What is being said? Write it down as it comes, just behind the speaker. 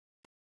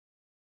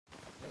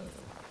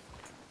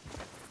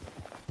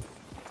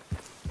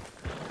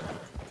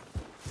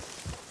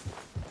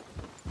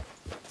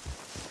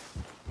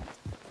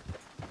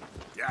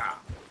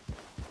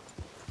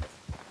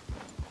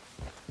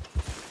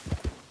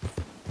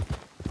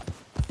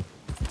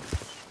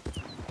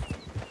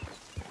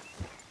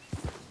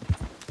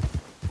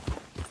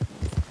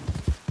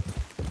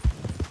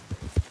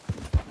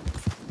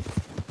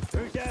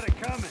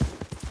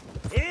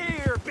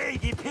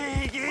piggy,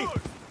 piggy!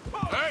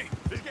 Hey!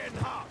 It's getting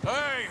hot!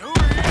 Hey, who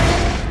are you?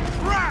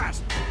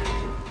 Christ!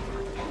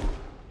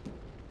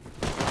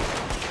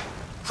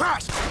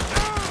 Christ!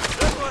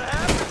 That's what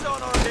happens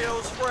on our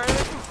hills,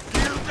 friend!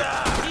 You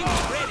die!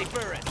 He's ready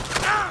for it!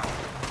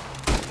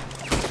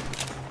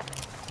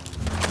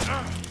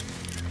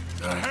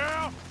 The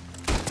hell?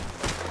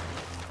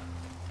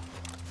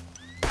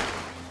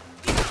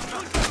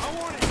 I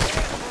want it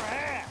half for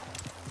half!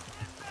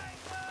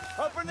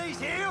 Up in these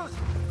hills,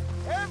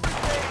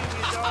 everything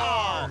is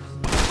ours!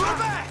 Move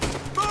back!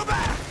 Move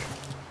back!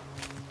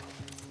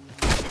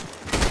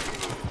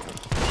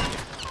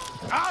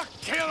 I'll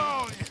kill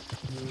all of you!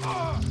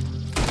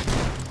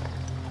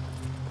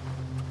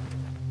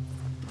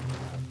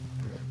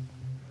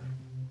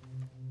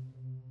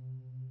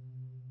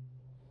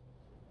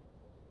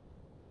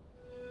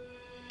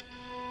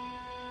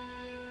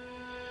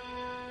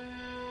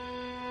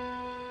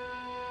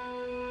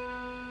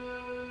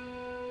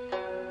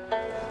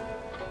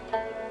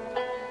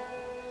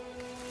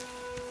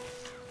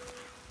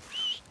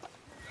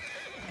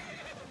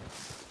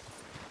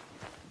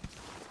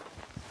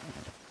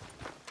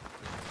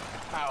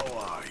 How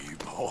are you,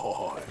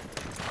 boy?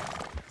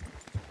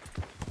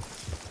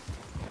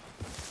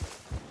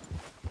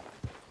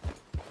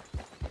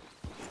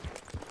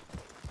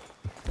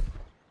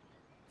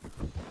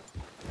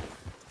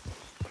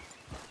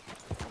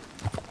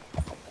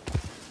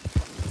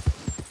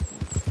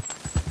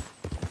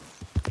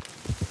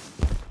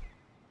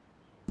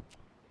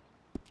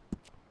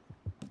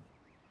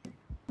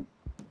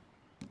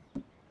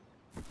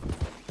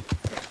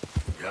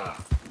 Yeah.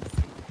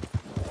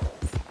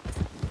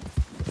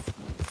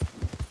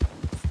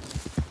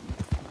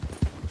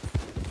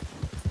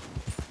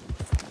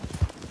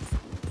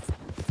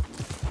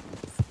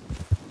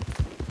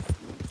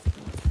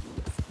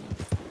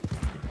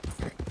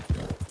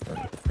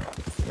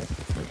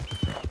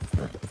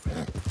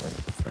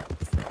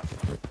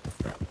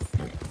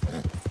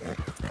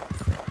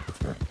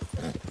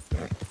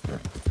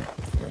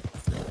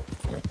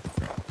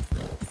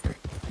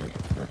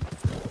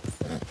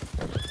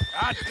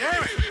 God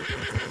damn it!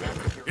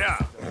 Yeah.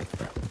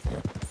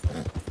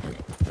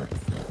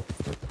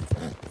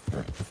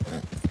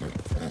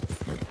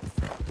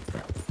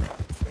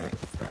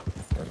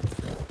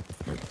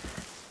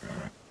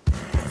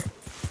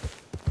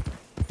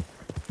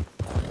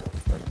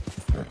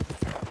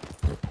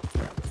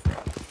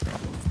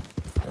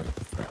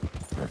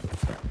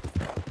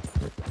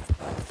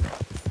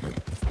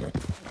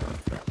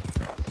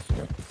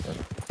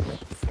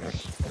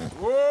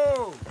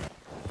 Whoa!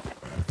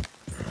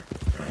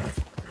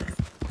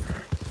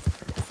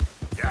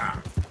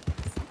 Yeah.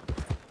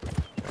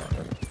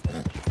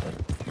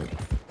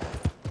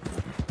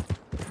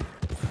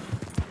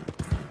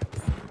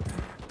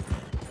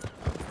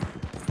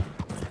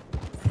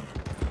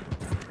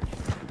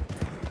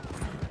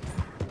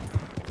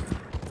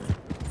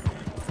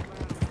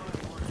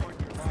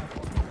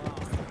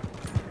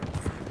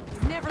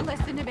 Never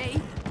listen to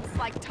me. It's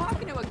like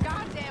talking to a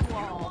goddamn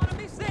wall. You wanna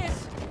miss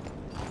this?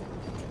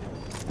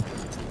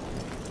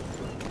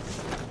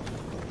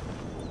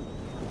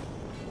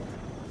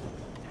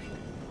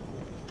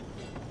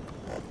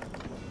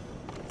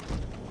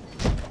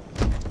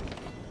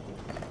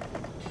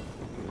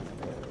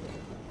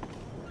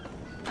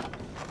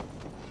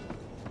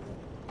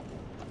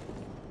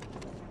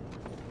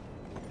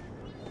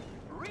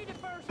 Read it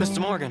first. Mr.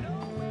 Morgan.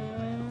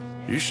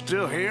 You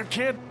still here,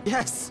 kid?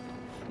 Yes.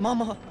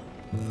 Mama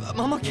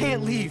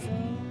can't leave.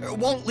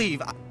 Won't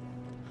leave.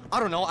 I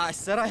don't know. I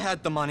said I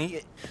had the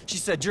money. She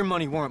said your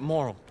money weren't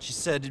moral. She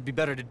said it'd be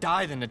better to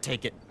die than to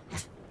take it.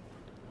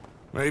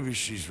 Maybe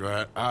she's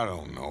right. I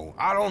don't know.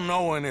 I don't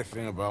know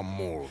anything about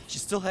morals.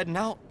 She's still heading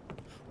out.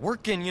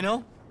 Working, you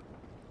know?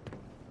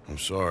 I'm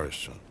sorry,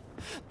 son.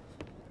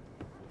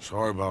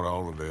 Sorry about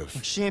all of this.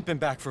 She ain't been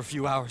back for a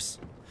few hours.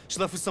 She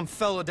left with some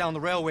fella down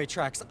the railway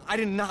tracks. I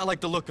did not like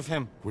the look of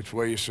him. Which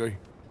way you say?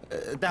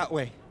 That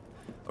way.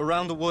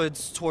 Around the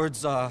woods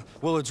towards,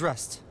 Willard's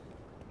Rest.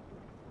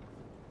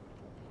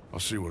 I'll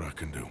see what I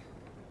can do.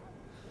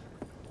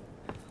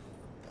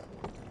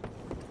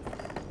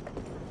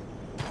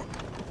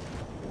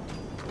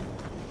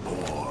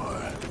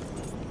 Boy.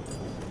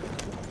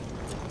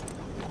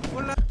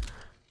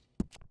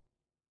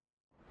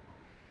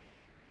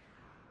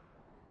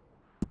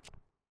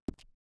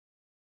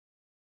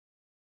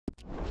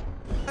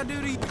 I do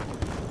to you.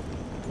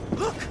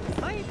 Look!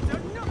 I ain't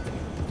done nothing.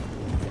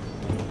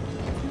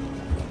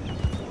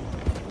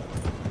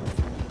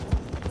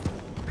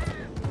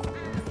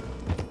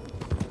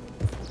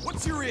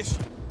 What's your issue?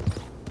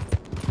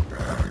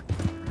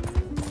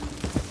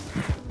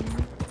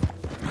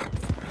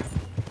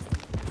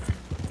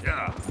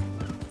 Yeah.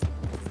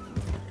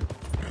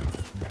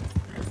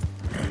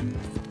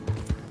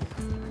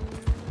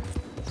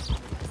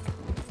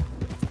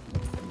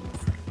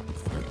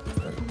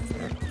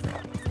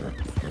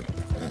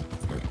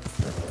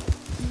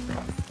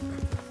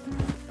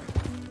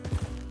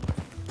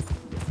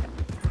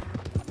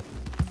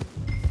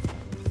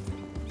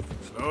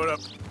 Slow it up.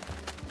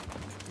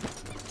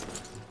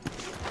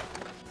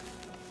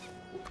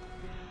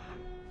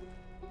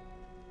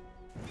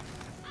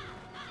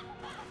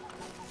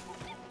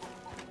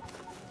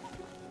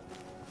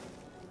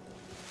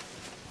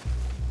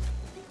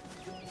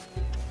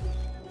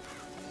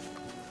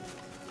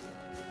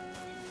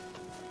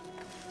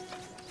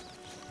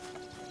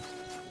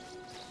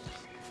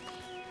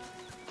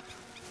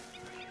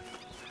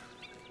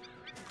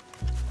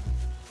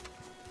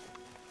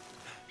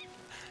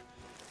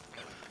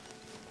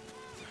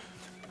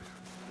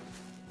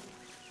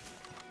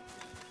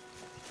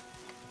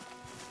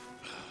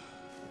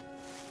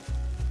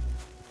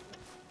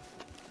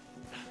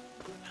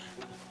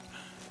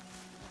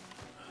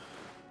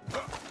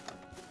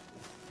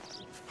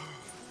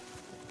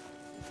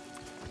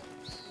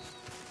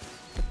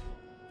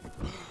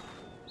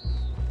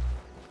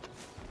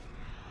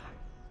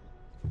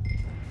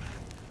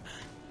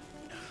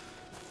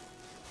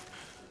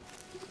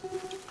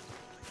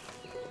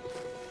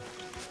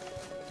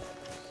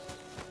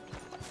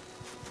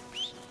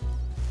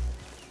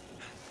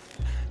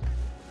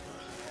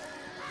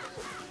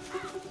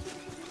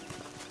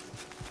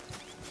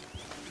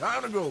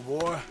 Time to go,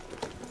 boy.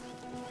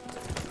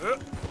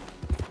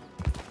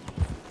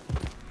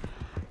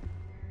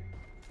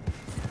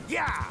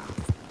 Yeah!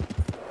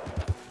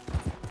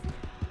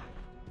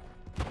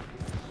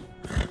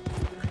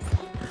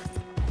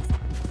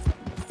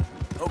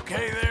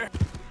 Okay there?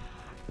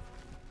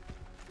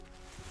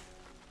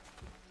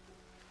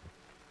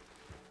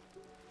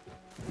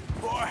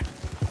 Boy. I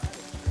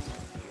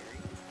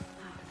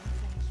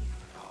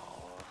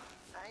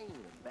ain't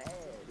a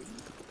baddie.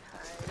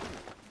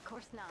 Of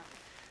course not.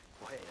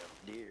 Well,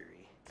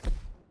 dearie.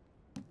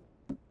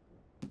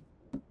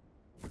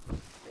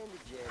 Been to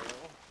jail,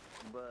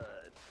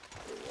 but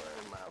it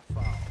weren't my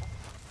fault.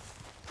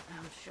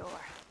 I'm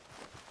sure.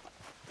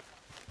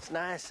 It's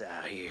nice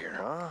out here,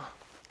 huh?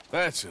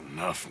 That's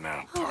enough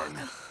now,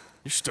 partner.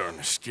 You're starting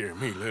to scare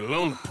me, let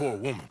alone the poor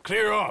woman.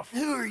 Clear off.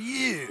 Who are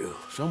you?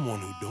 Someone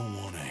who don't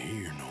want to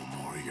hear no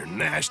more of your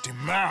nasty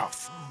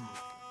mouth.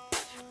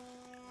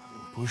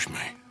 Push me.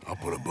 I'll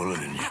put a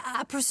bullet in you.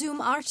 I presume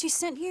Archie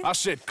sent you? I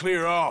said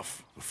clear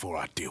off before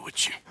I deal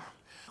with you.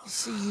 I'll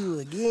see you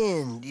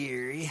again,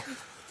 dearie.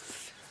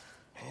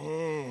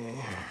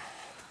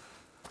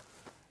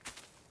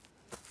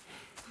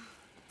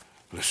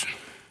 Listen.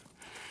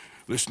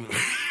 Listen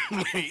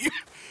to me.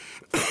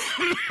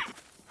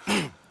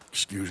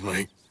 Excuse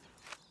me.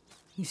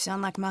 You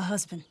sound like my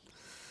husband.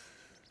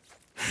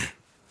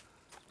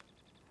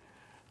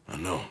 I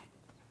know.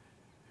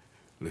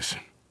 Listen,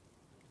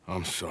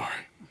 I'm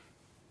sorry.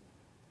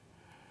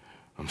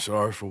 I'm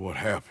sorry for what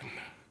happened.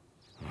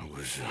 I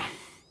was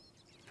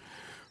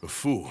a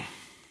fool.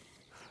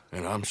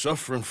 And I'm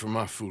suffering for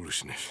my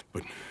foolishness.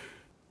 But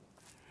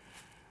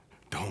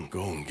don't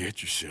go and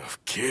get yourself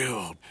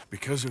killed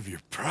because of your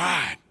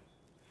pride.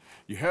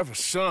 You have a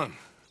son,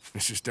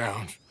 Mrs.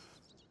 Downs.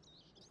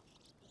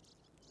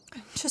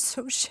 I'm just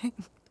so ashamed.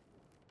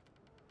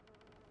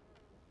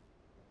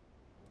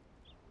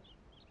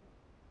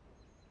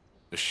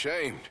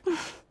 Ashamed?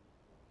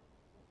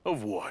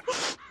 Of what?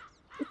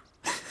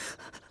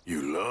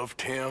 You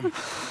loved him?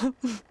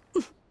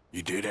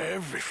 You did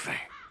everything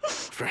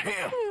for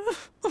him.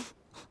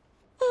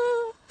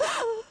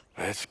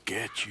 Let's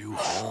get you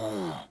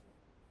home.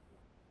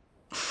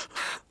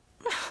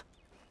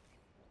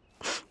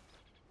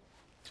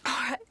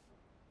 All right.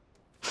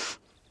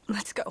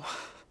 Let's go.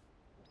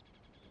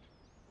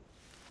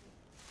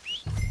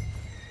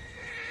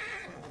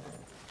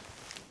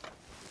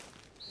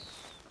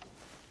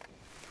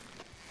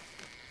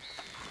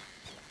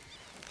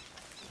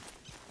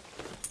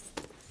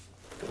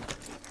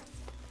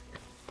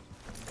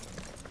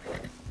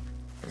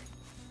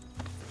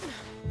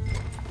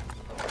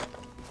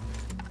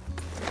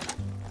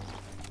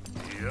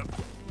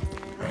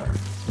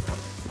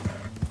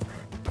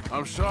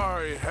 I'm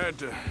sorry it had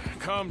to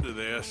come to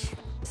this.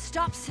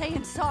 Stop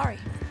saying sorry.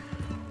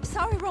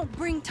 Sorry won't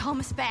bring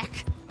Thomas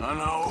back. I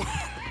know.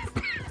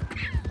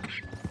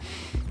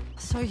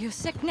 So you're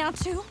sick now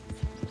too?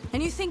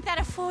 And you think that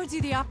affords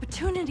you the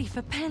opportunity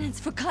for penance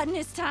for cutting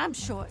his time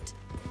short?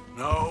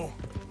 No,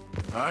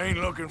 I ain't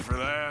looking for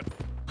that.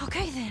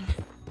 Okay then.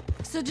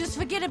 So just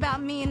forget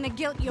about me and the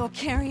guilt you're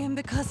carrying,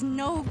 because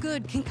no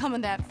good can come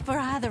of that for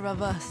either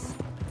of us.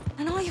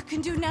 And all you can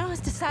do now is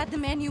decide the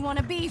man you want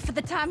to be for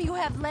the time you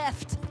have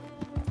left.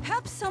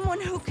 Help someone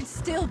who can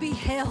still be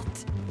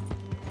helped.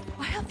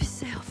 Or help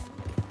yourself.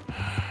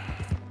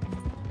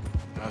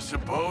 I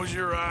suppose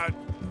you're right.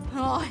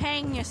 Oh,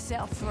 hang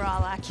yourself for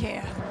all I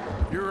care.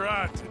 You're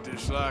right to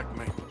dislike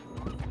me.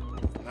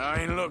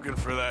 I ain't looking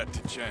for that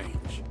to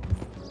change.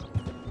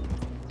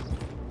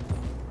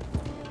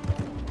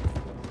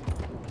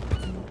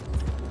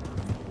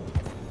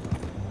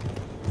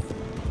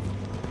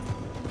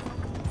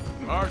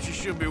 Archie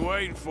should be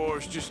waiting for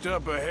us just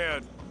up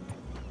ahead.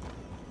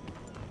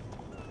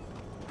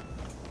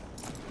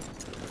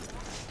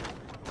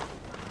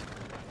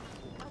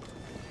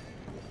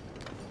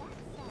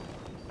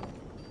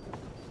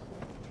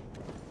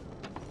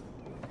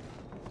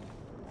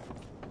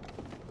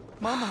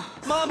 Mama!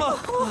 Mama!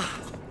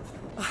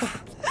 Oh,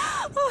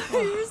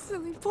 you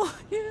silly boy.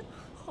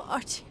 Oh,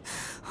 Archie.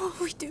 Oh,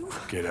 we do.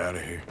 Get out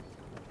of here.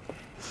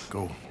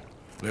 Go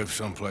live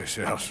someplace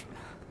else.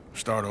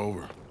 Start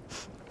over.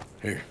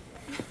 Here,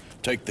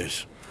 take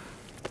this.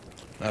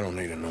 I don't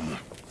need it no more.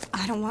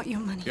 I don't want your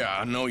money. Yeah,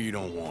 I know you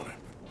don't want it.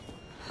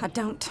 I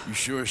don't. You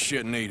sure as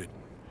shit need it.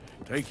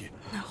 Take it.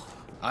 No.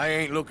 I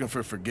ain't looking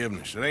for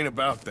forgiveness. It ain't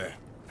about that.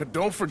 But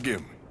don't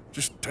forgive me.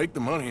 Just take the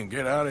money and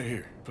get out of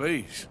here.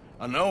 Please.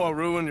 I know I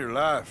ruined your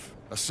life.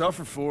 I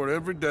suffer for it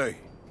every day.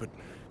 But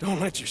don't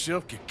let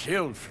yourself get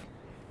killed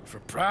for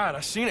pride.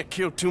 I seen it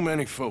kill too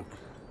many folk.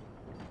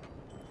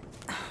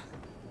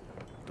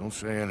 Don't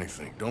say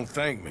anything. Don't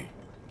thank me.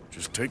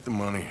 Just take the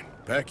money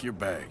and pack your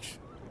bags.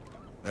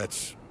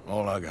 That's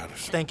all I gotta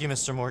say. Thank you,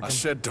 Mr. Morgan. I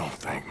said don't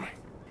thank me.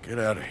 Get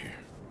out of here.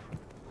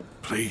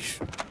 Please.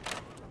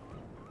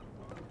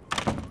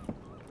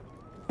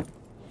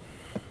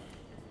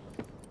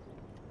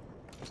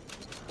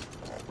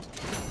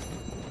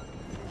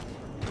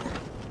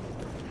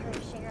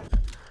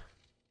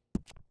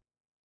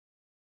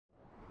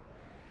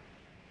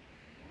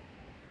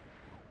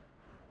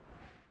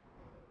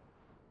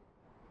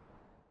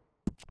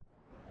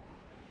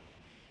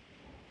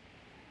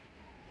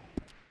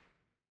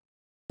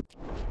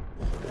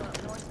 I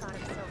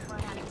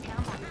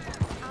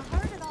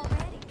heard it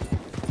already.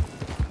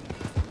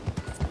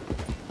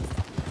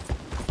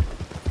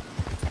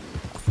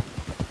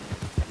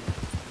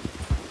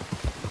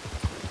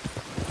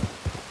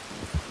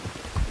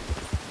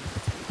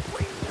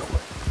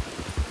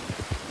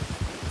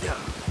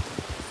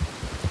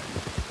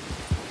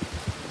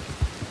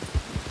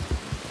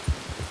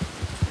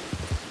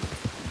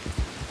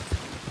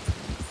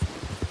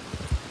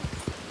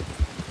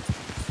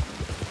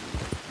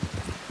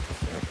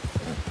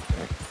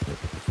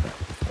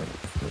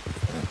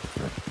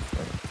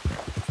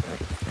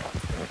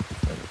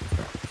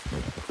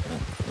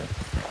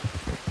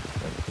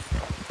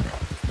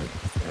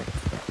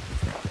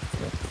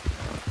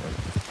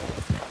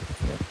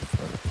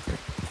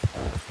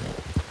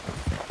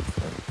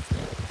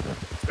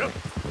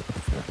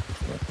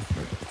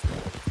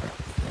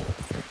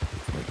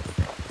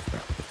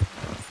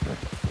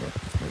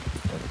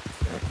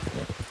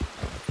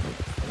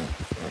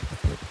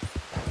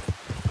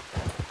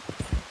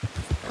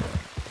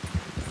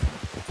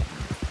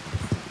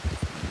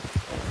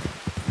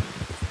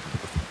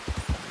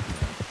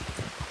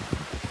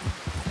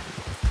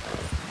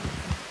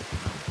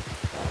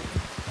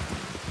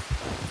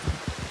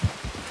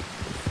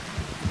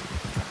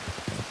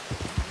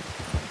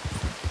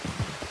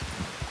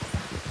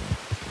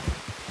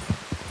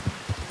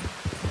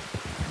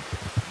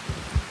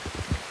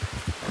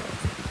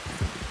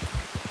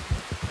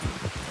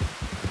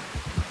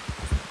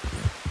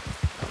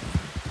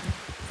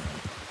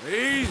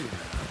 Easy now.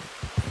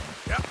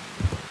 Yep.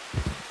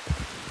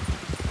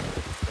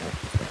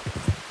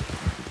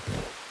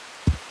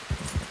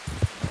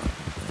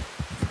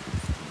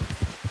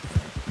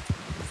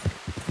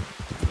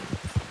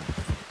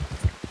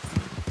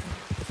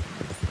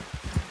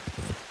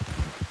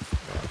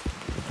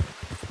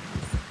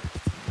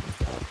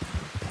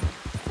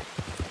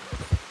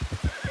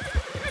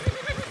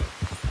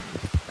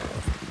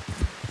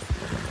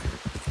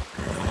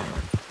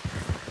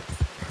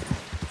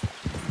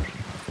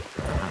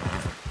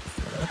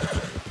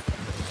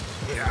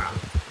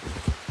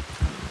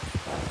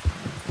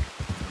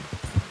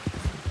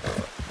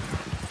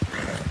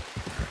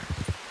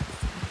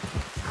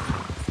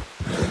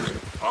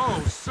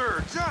 Oh,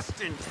 sir,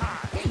 just in time.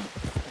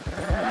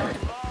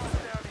 I'm lost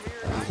out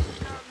here. I ain't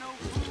got no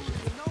food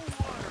and no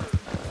water.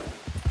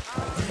 Oh,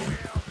 well,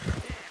 damn it,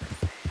 man.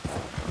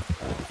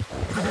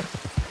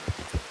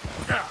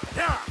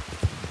 Yeah.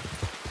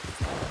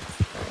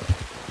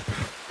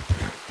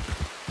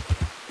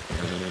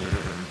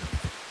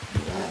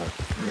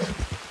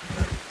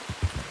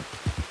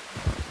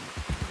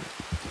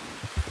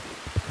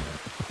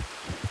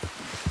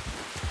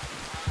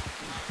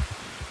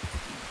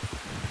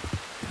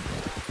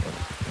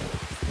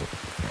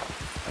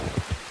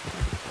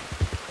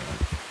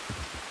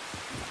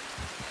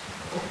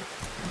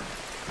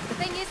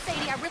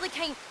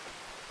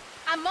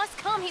 I must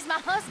come. He's my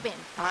husband.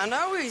 I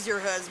know he's your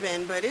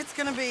husband, but it's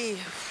gonna be...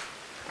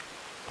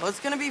 well, it's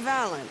gonna be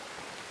violent.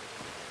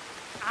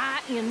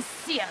 I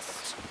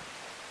insist.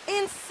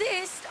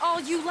 Insist all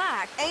you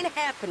like. Ain't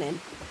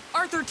happening.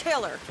 Arthur,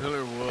 tell her. Tell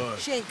her what?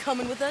 She ain't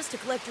coming with us to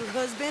collect your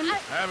husband.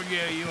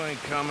 Abigail, you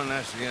ain't coming.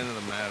 That's the end of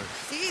the matter.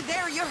 See,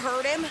 there you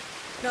heard him.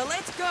 Now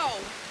let's go.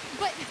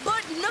 But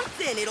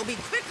nothing. It'll be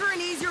quicker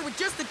and easier with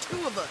just the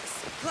two of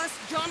us. Plus,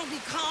 John will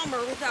be calmer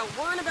without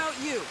worrying about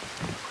you.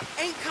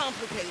 Ain't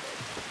complicated.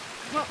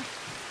 Well,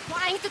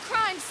 I ain't the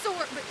crime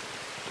sort, but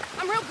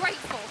I'm real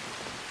grateful.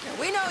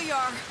 Now, we know you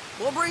are.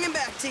 We'll bring him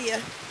back to you.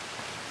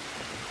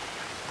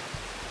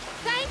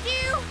 Thank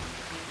you.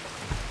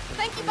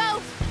 Thank you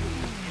both.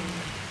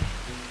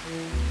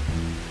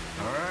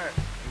 All right,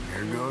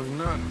 here goes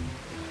nothing.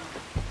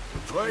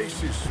 The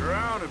place is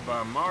surrounded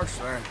by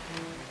marshland.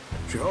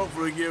 Should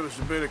hopefully give us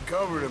a bit of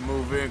cover to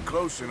move in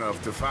close enough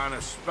to find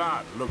a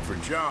spot and look for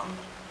John.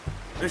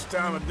 This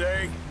time of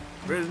day,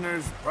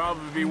 prisoners will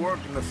probably be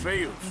working the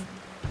fields.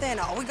 Then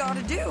all we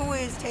gotta do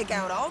is take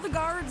out all the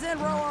guards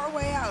and row our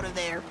way out of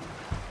there.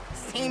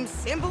 Seems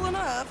simple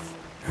enough.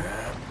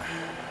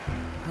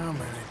 How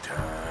many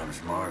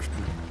times,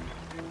 Marston?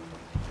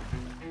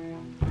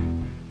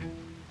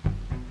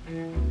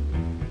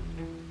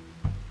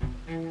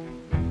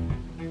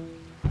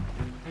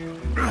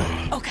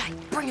 Okay,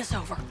 bring us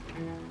over.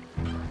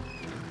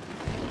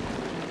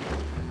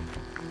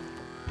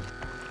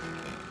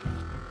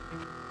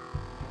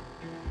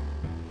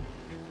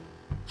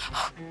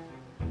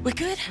 We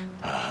good?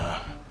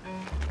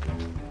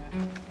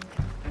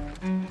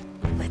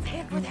 Let's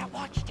head for that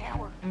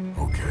watchtower.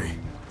 Okay.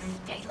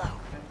 Stay low.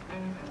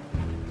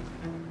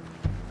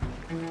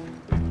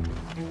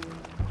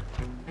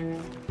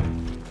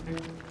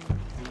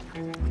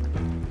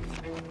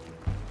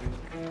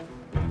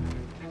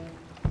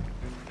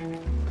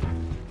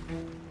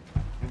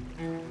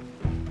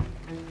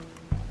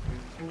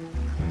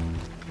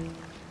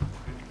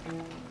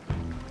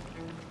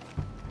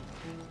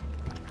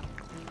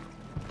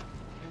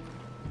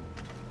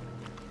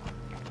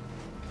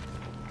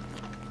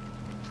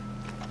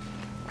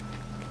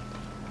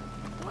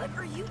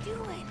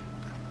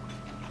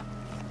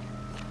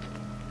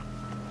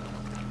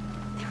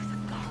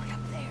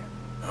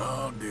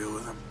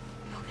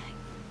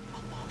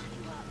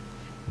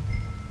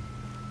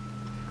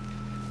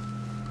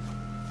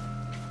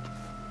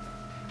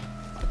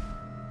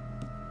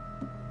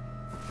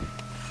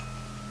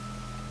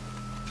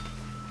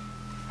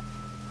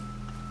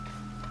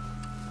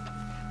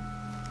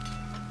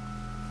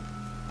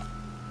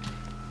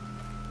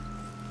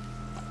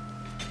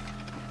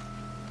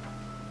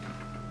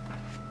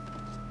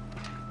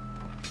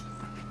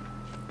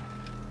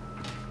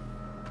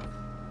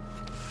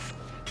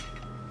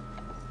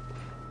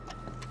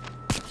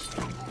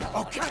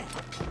 Okay,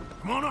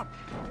 come on up.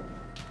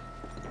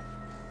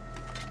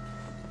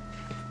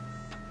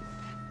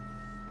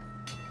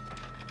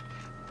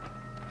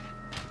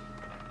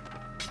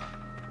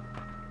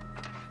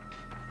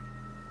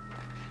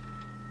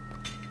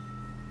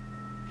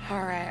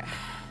 All right.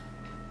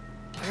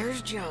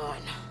 Where's John?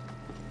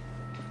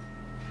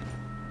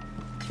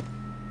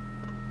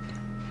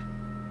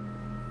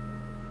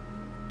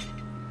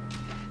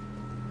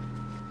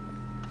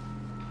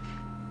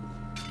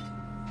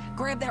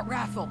 Grab that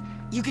rifle.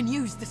 You can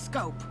use the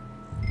scope.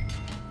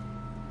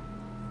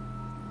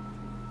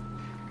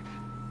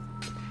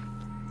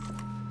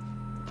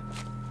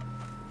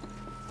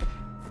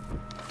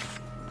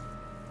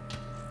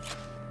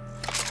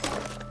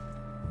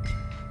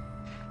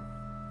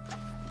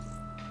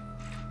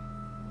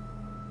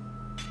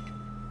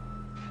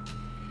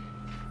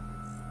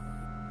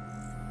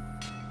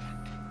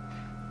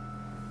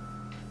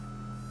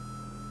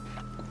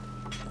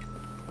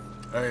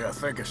 Hey, I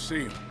think I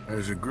see him.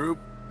 There's a group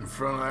in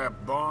front of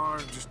that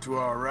barn just to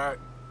our right.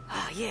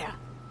 Ah, yeah.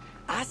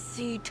 I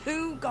see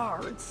 2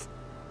 guards.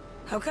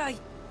 Okay,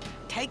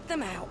 take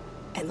them out,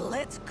 and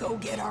let's go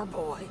get our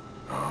boy.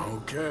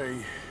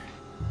 Okay.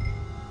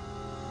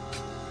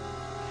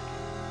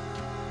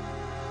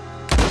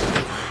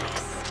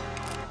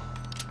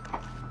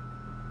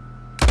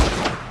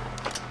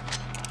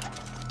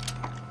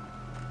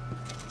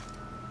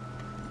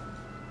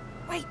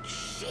 Wait,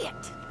 shit!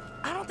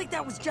 I don't think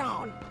that was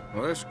John.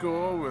 Well, let's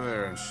go over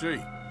there and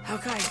see.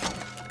 Okay,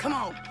 come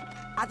on.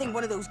 I think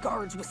one of those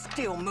guards was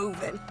still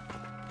moving.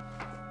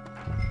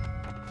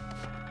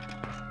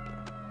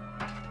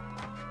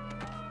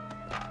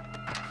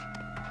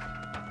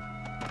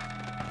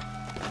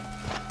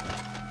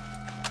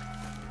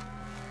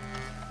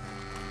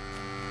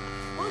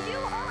 Will you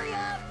hurry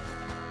up?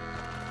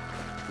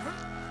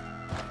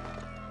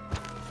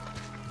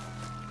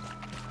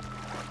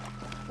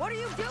 What are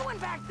you doing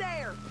back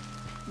there?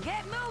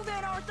 Get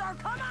moving, Arthur,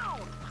 come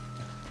on!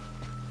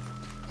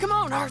 Come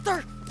on,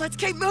 Arthur! Let's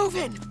keep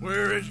moving!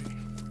 Where is he?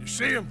 You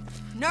see him?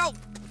 No!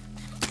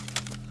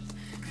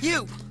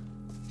 You!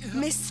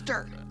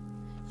 Mister!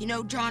 You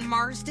know John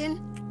Marsden?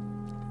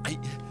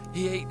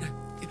 He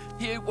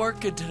ain't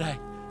working today.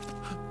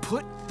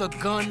 Put the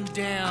gun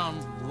down,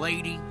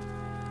 lady.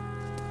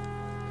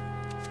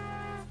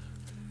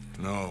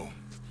 No.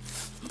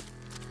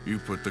 You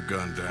put the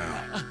gun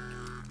down.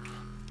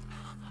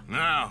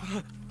 Now!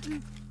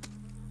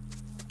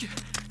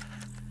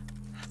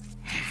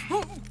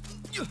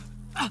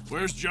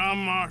 Where's John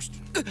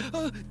Marsden?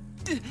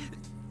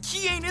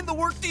 He ain't in the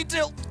work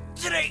detail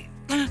today.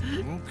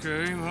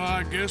 Okay, well,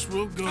 I guess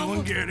we'll go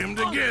and get him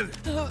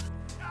together.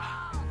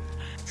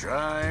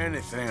 Try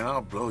anything,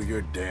 I'll blow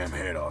your damn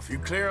head off. You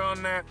clear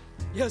on that?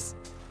 Yes,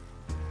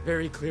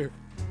 very clear.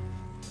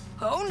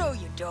 Oh, no,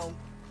 you don't.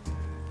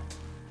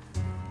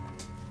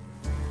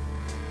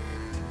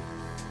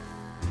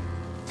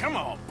 Come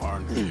on,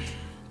 partner.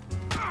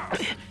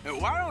 And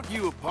why don't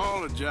you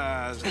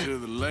apologize to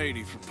the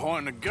lady for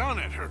pointing a gun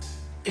at her?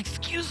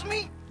 Excuse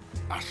me?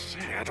 I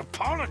said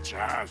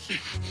apologize.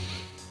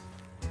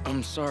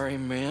 I'm sorry,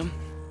 ma'am.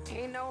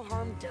 Ain't no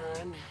harm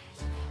done.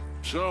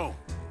 So,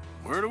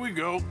 where do we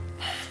go?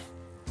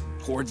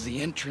 Towards the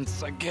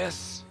entrance, I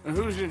guess. And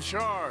who's in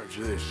charge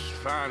of this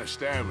fine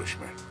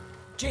establishment?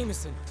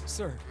 Jameson,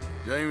 sir.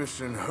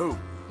 Jameson who?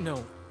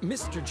 No,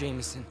 Mr.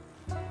 Jameson.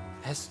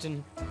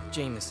 Heston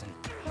Jameson.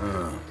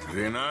 Is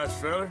he a nice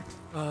fella?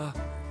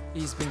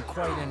 He's been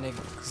quite an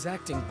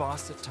exacting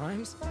boss at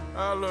times.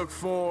 I look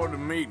forward to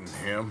meeting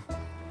him.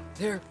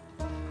 They're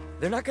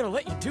not gonna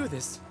let you do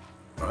this.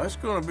 Well, that's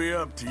gonna be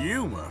up to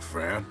you, my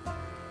friend.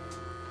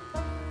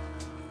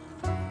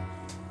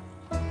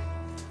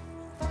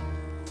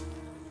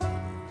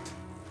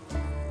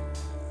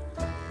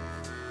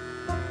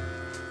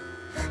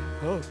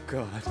 Oh,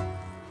 God.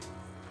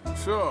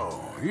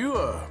 So, you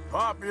a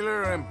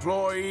popular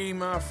employee,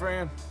 my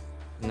friend?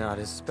 Not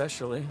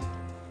especially.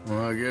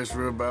 Well, I guess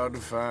we're about to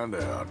find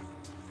out.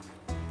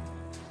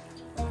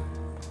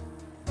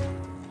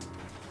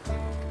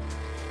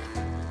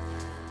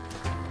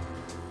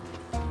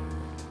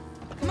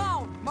 Come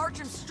on, march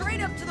him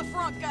straight up to the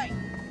front gate.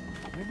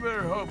 You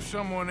better hope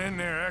someone in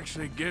there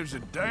actually gives a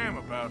damn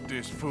about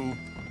this fool.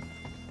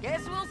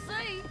 Guess we'll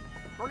see.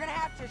 We're gonna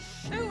have to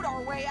shoot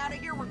our way out of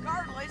here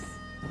regardless.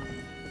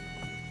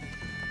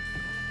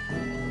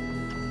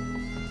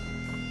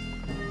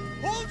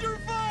 Hold your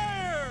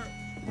fire!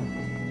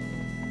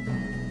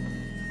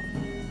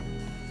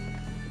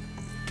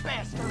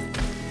 Bastard!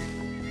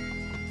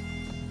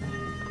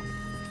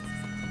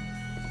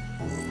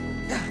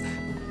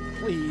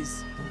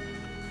 Please.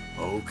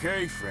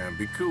 Okay, friend,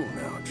 be cool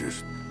now.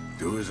 Just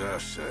do as I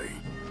say.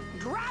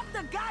 Drop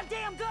the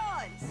goddamn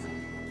guns!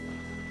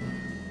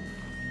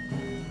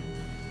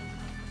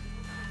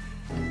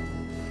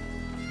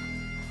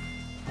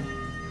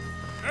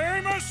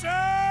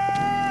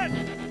 Jameson!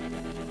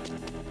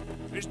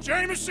 Is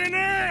Jameson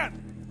in?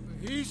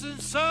 He's in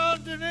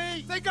Saint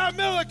Denis. They got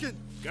Milliken.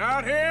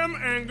 Got him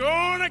and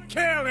gonna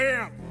kill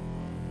him.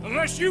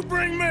 Unless you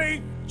bring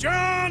me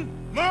John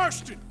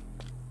Marston!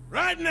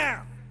 Right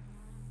now!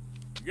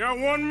 You got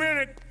 1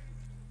 minute.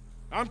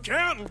 I'm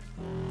counting.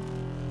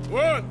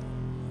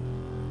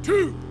 1,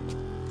 2,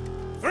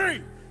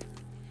 3.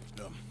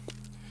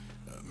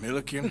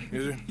 Milliken,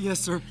 is it? Yes,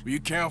 sir. Will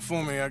you count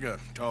for me? I got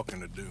talking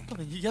to do.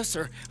 Yes,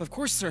 sir. Of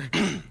course, sir.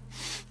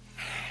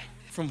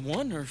 From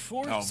 1 or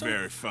 4? Oh,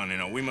 very funny.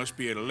 No, we must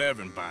be at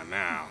 11 by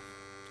now.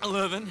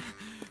 11,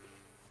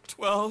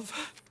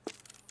 12,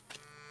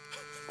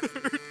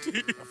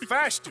 13,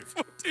 Faster.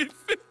 14,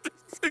 15,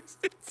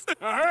 16, 17.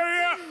 Now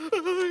hurry up!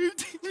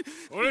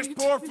 Well, this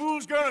poor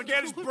fool's gonna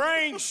get his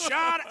brains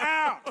shot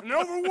out. And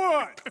over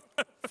what?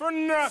 For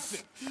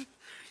nothing.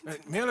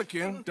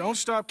 Milliken, don't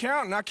stop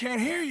counting. I can't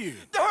hear you.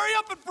 Hurry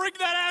up and bring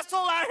that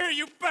asshole out here,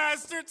 you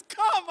bastards!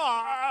 Come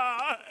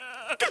on!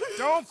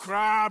 Don't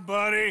cry,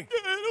 buddy. I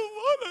don't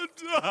want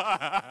to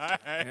die.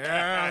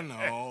 Yeah, I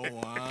know.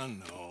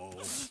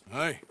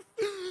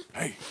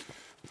 Hey,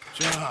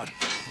 John.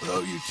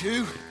 Hello, you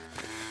two.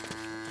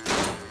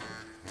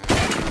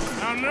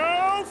 Now,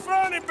 no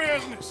funny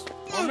business.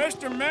 Well,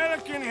 Mr.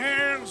 Milliken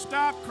here will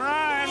stop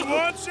crying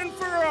once and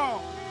for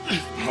all.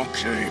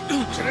 Okay,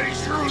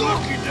 today's your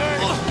lucky day.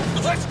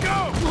 Let's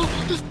go!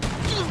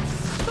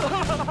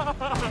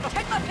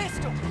 Take my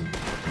pistol.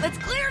 Let's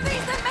clear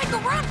these and make a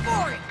run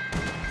for it.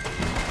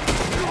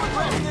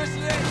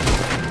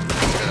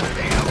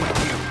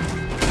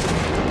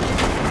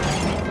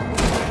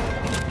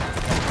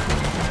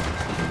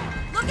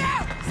 Look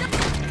out!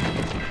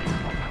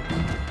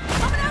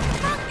 Coming out the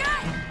front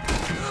gate!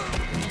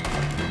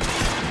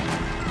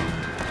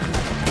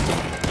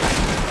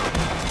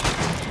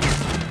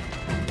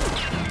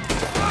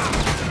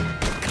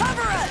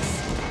 Cover us!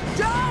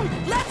 Joan,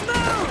 let's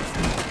move!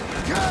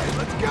 Okay,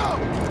 let's go!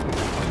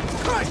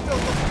 Christ,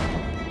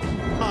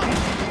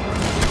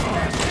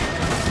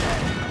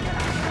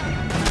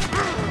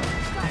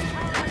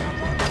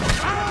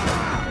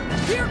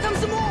 Here comes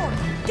some more!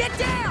 Get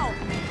down!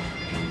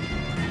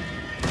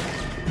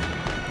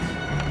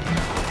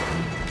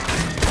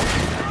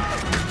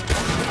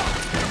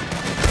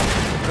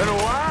 Been a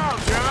while,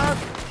 John.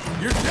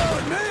 You're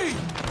telling me.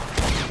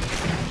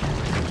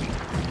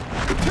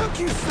 It took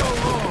you so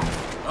long.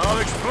 I'll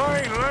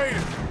explain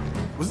later.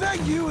 Was that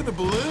you in the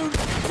balloon?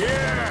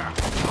 Yeah.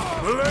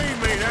 Believe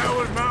me, that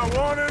was my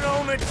one and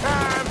only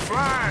time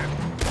flying.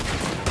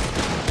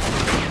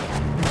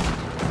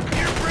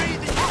 You're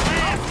breathing your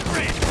last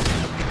breath.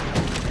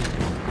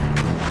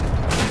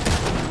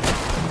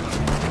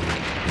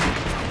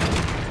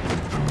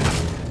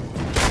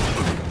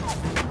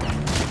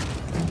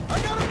 I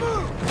gotta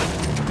move.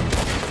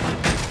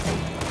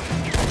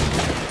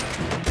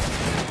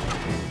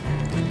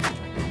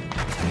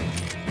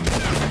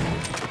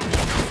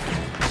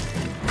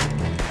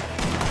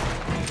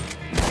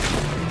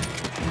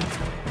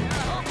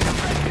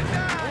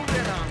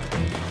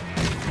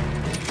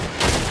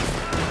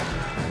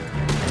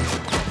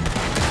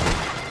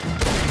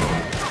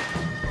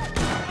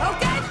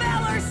 Okay,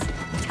 fellas,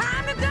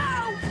 time to go.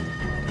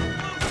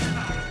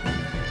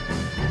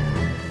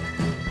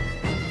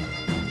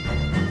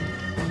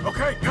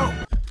 Okay, go.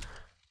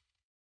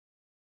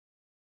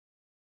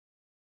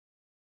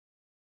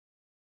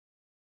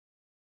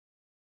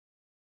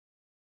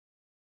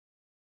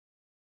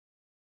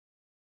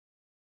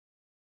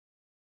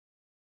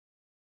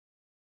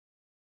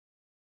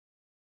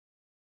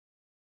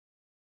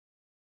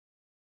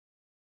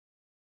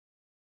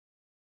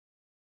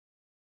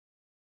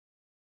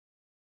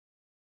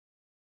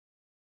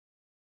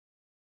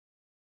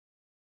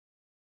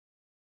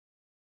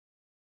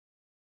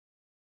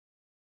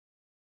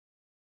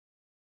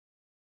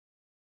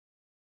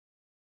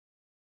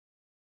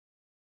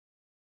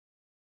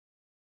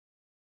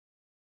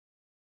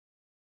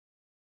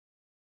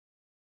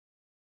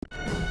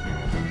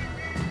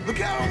 Look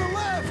out on the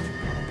left!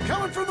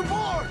 Coming from the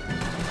barn!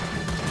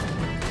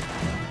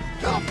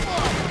 The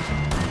fuck!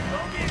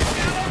 Don't get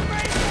shallow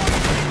face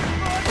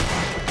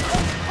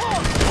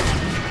on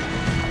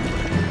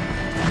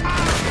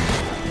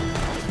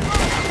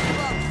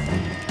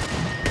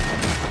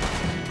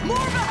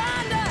More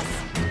behind us.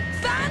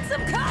 Find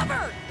some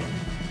cover.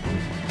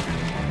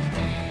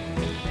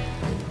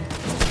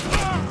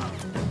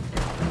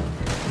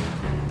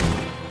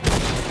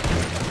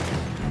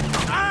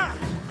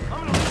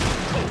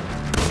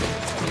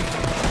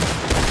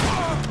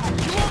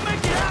 You won't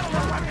make it out of the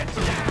rockets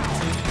now!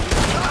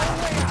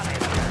 Way out of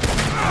here!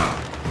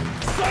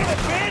 Son of a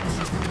bitch!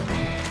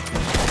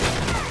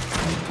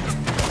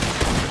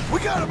 We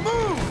gotta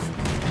move!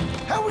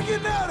 How we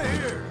getting out of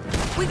here?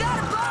 We got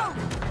a boat.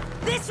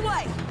 This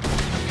way.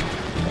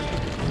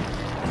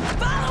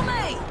 Follow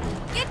me.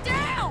 Get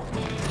down.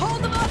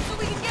 Hold them up so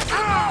we can get to the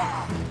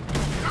boat.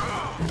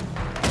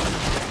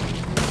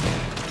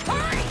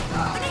 Hurry.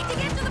 We need to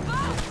get to the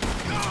boat.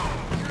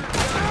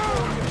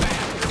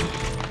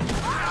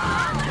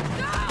 Let's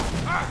go.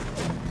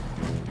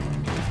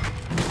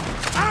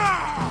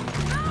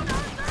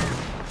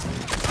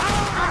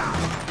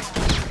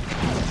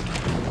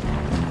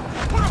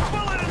 Put a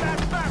bullet in that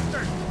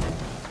bastard!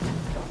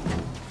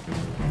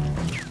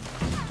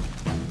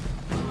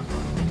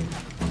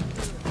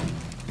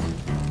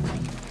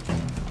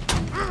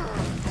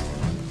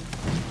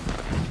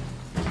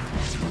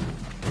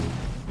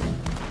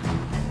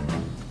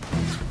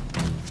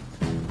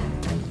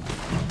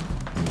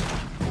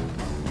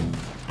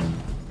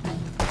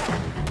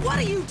 What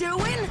are you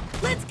doing?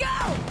 Let's go!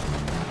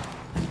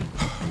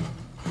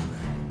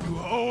 You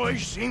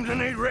always seem to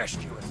need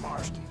rescuing,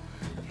 Marston.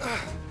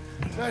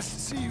 Nice to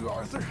see you,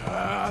 Arthur.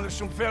 There's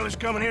some fellas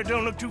coming here.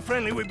 Don't look too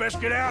friendly. We best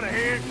get out of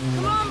here.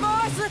 Come on,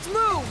 boys, let's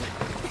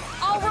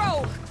move. I'll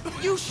row.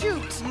 You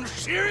shoot.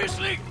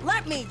 Seriously?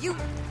 Let me.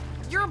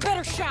 You're a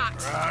better shot.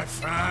 Right,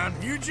 fine.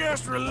 You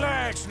just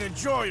relax and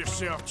enjoy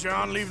yourself,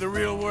 John. Leave the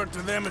real work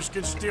to them as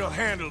can still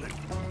handle it.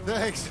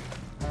 Thanks.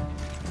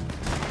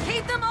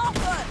 Keep them off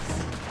us.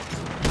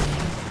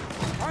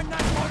 Turn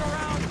that boat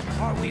around,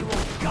 or we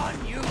will gun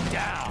you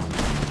down.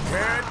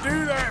 Can't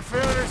do that,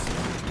 fellas.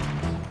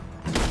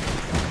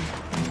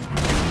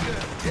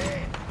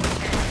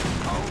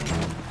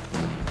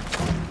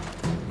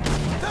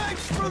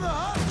 Thanks for the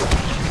hustle.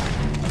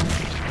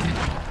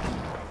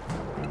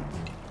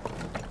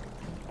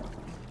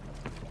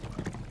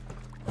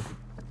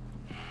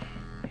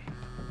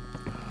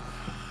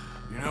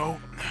 You know,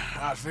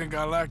 I think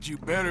I liked you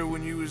better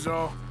when you was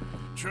all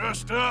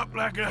trussed up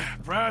like a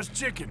prize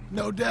chicken.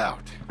 No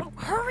doubt. Oh,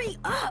 hurry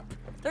up.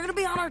 They're gonna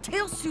be on our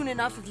tails soon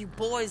enough if you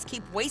boys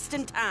keep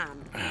wasting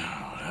time.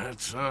 Oh,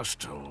 that's us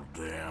told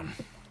them.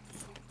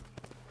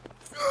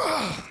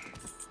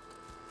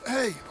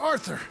 Hey,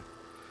 Arthur.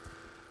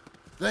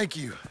 Thank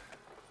you.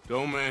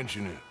 Don't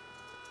mention it.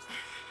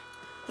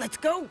 Let's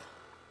go.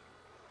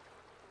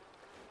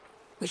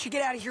 We should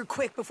get out of here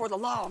quick before the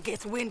law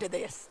gets wind of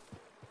this.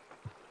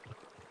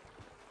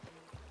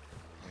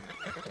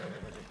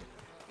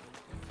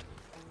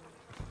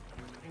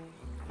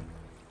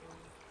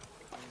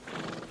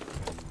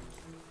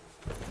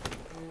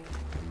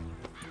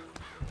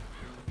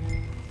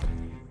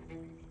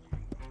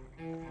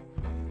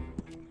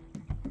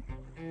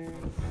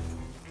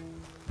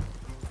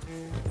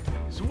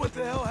 So what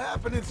the hell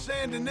happened in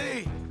Saint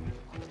Denis?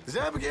 Is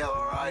Abigail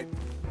all right?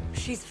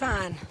 She's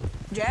fine.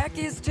 Jack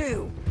is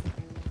too.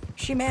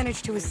 She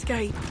managed to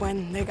escape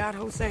when they got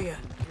Hosea.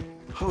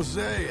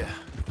 Hosea?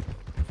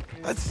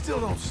 That still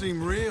don't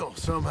seem real,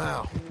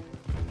 somehow.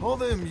 All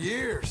them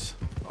years.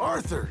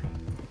 Arthur.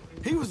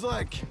 He was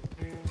like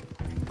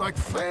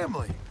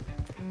family.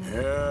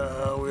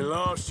 Yeah, we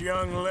lost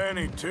young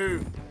Lenny,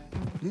 too.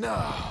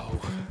 No.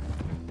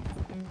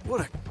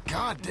 What a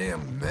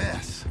goddamn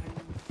mess.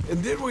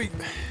 And then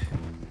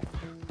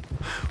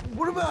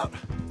what about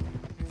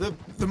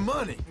the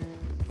money?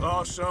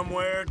 Lost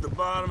somewhere at the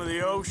bottom of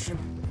the ocean.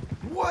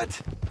 What?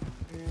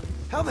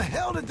 How the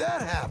hell did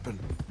that happen?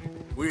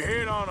 We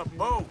hit on a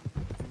boat.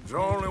 It was the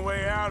only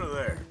way out of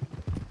there.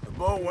 The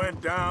boat went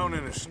down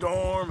in a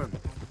storm, and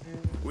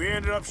we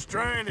ended up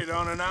stranded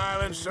on an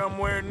island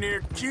somewhere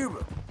near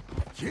Cuba.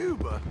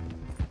 Cuba?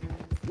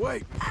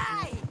 Wait,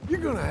 Hey! you're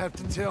gonna have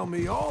to tell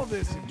me all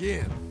this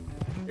again.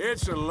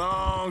 It's a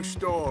long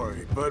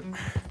story, but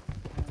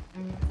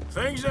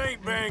things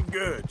ain't been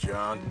good,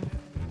 John.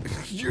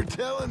 You're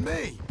telling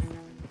me?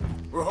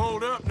 We're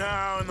holed up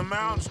now in the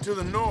mountains to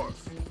the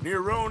north, near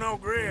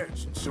Roanoke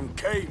Ridge, and some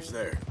caves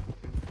there.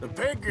 The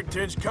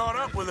Pinkertons caught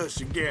up with us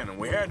again, and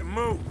we had to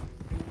move.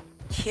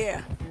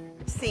 Yeah.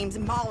 Seems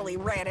Molly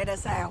ratted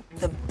us out,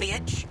 the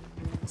bitch.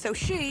 So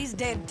she's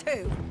dead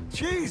too.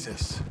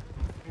 Jesus.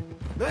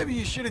 Maybe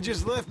you should have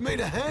just left me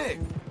to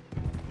hang.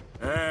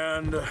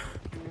 And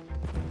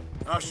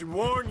I should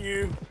warn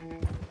you,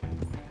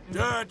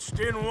 Dutch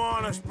didn't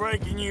want us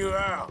breaking you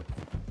out.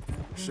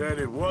 Said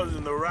it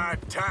wasn't the right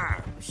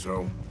time,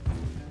 so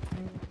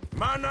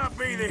might not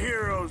be the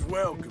hero's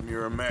welcome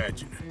you're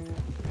imagining.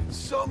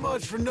 So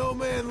much for no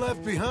man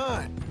left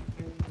behind.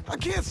 I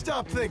can't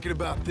stop thinking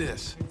about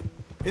this.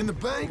 In the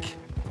bank,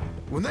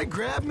 when they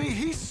grabbed me,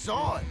 he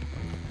saw it.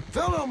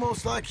 Felt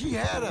almost like he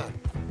had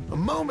a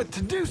moment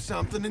to do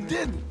something and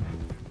didn't.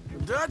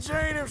 Dutch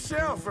ain't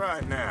himself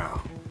right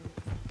now.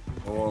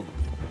 Or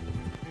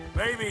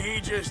maybe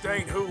he just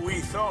ain't who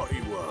we thought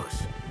he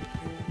was.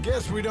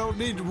 Guess we don't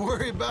need to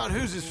worry about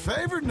who's his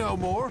favorite no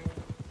more.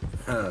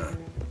 Huh.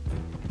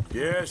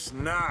 Guess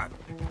not.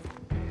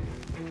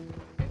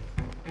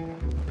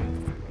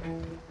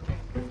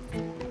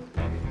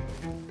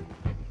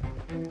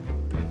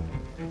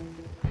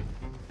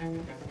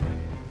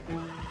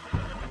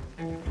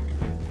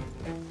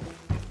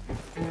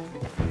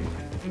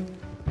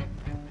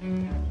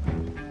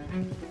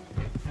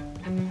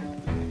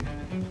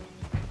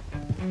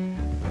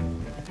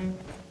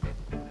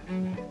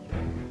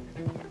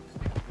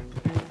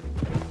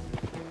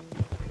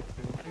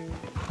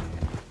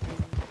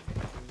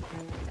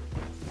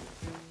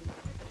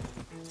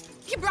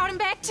 You brought him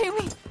back to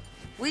me.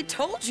 We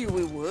told you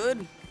we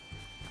would.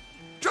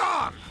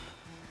 John!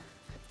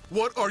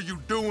 What are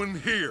you doing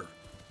here?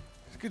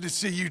 It's good to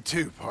see you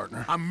too,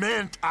 partner. I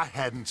meant I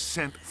hadn't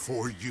sent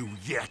for you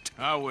yet.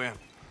 I went.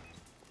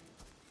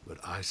 But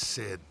I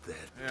said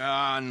that. Yeah,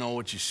 I know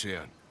what you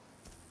said.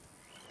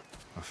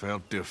 I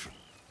felt different.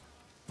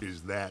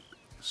 Is that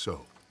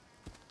so?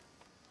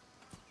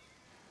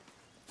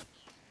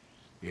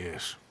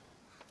 Yes.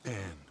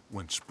 And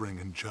when Spring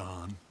and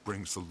John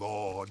brings the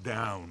law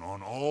down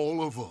on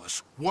all of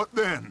us, what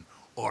then,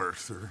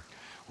 Arthur?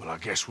 Well, I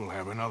guess we'll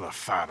have another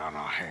fight on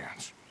our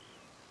hands.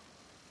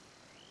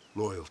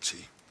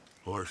 loyalty.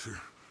 Arthur,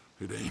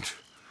 it ain't.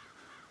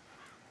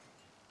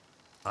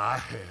 I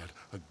had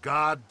a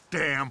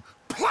goddamn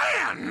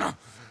plan!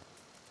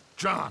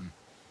 John,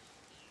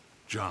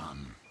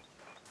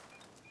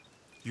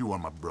 you are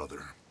my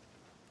brother.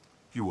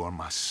 You are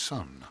my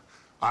son.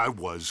 I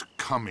was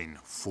coming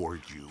for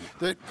you.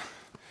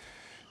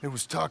 They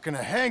was talking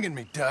of hanging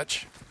me,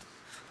 Dutch.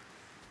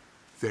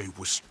 They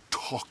was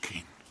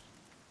talking.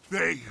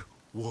 They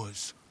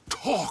was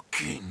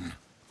talking.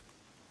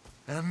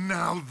 And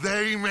now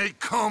they may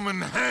come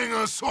and hang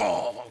us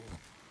all.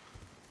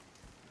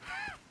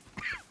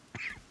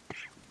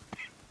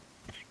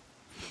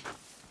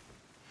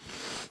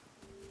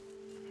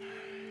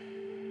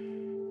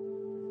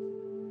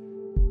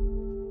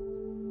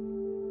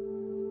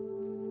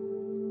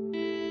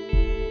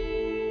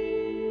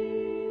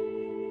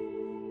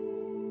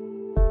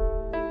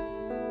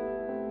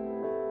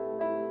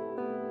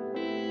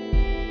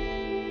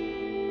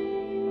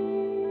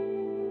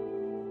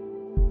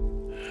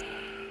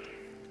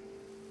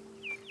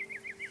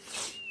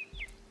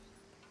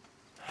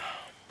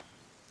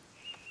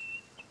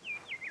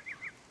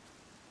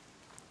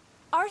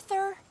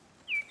 Arthur!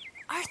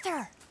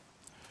 Arthur!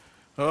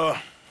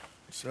 Oh,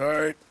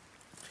 sorry.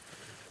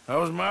 I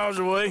was miles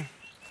away,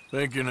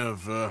 thinking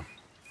of, I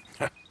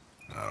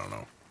don't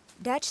know.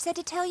 Dutch said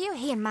to tell you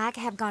he and Mike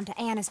have gone to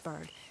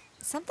Annisburg.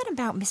 Something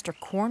about Mr.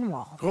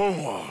 Cornwall.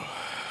 Cornwall.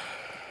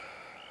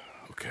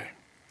 Okay.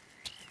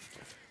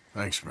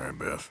 Thanks, Mary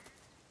Beth.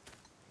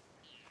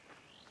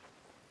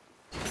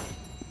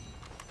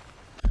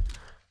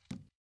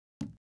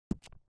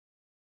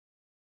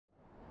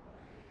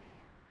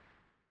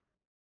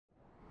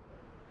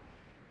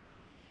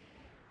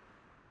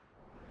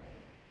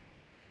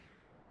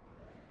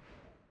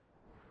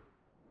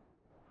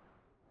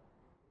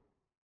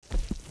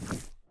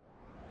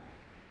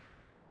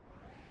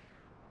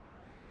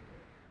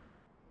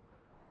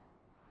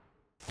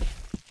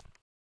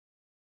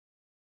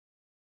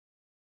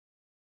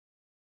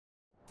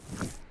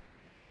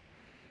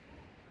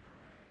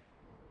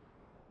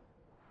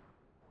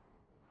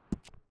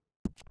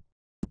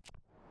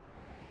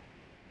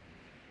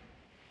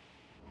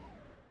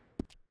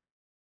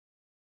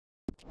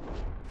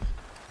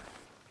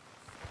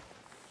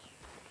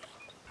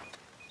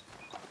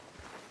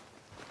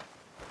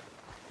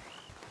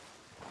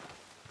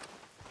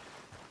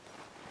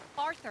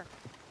 Arthur.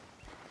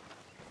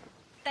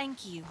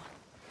 Thank you.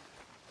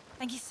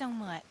 Thank you so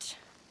much.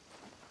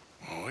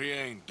 Oh, he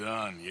ain't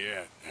done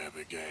yet,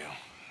 Abigail.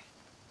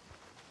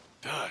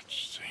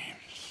 Dutch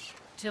seems...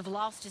 To have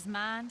lost his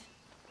mind?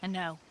 And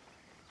no.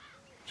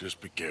 Just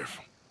be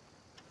careful.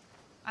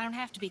 I don't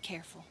have to be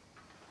careful.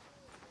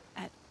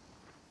 I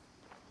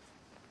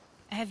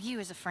have you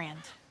as a friend.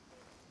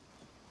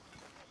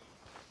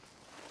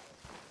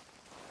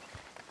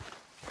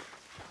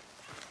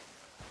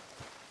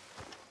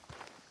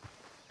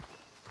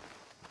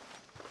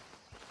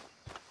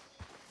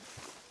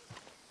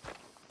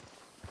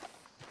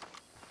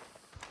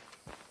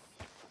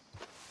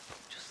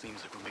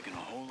 Seems like we're making a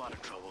whole lot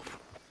of trouble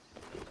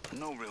for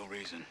no real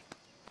reason.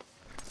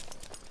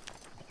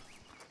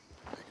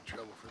 Making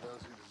trouble for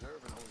those who deserve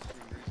it only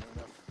seem reason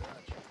enough for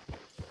Dutch.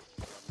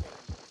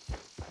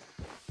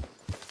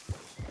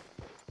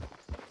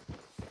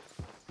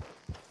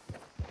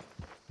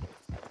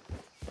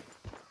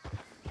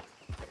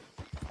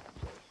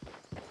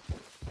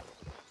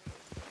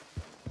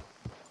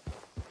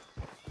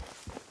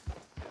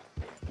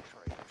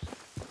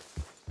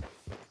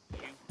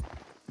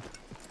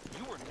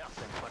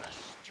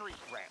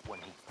 Rat when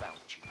he found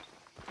you.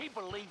 He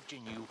believed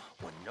in you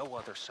when no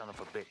other son of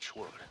a bitch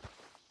would.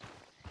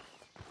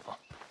 Oh,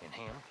 and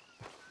him?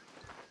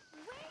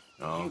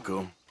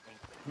 Uncle.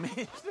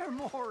 Mr.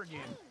 Morgan.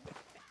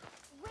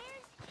 Where's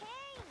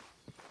Kane?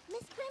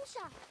 Miss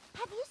Grimshaw,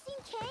 have you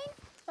seen Kane?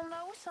 Well,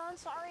 no, son,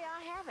 sorry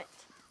I haven't.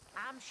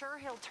 I'm sure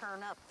he'll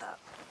turn up,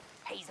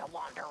 though. He's a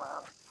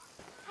wanderer.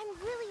 I'm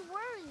really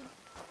worried.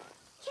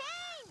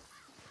 Kane!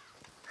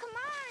 Come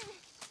on!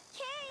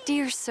 Kane!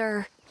 Dear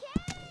sir,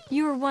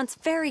 you were once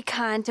very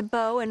kind to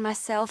Beau and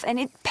myself, and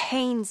it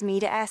pains me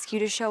to ask you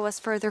to show us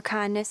further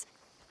kindness.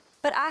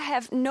 But I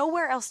have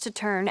nowhere else to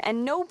turn,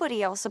 and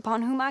nobody else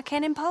upon whom I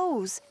can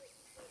impose.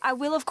 I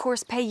will, of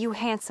course, pay you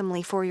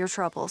handsomely for your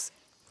troubles.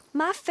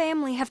 My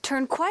family have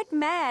turned quite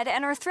mad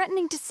and are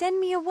threatening to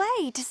send me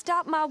away to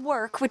stop my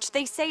work, which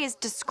they say is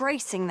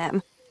disgracing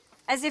them.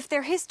 As if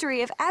their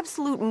history of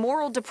absolute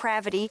moral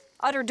depravity,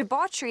 utter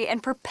debauchery,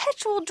 and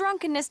perpetual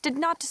drunkenness did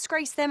not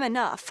disgrace them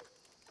enough.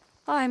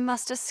 I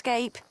must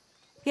escape.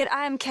 Yet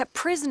I am kept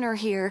prisoner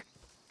here.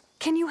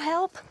 Can you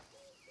help?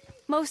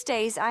 Most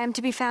days I am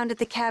to be found at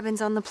the cabins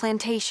on the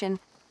plantation.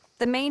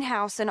 The main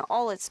house and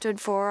all it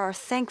stood for are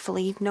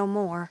thankfully no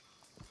more.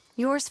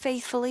 Yours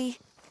faithfully,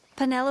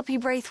 Penelope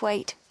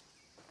Braithwaite.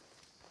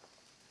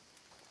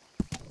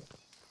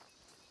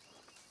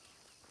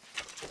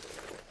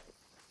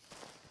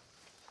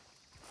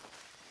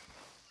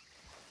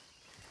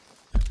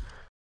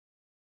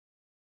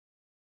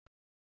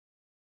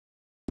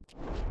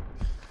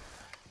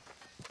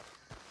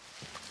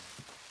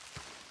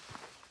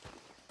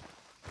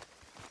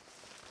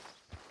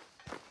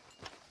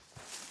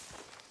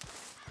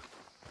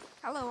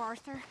 Hello,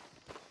 Arthur.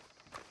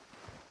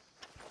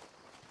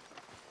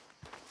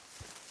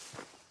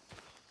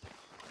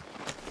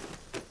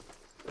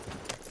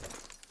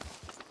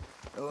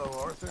 Hello,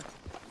 Arthur.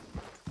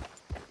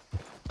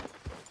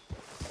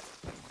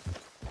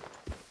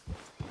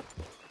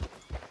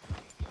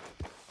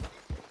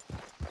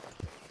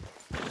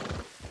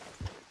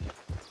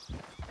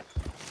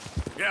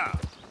 Yeah.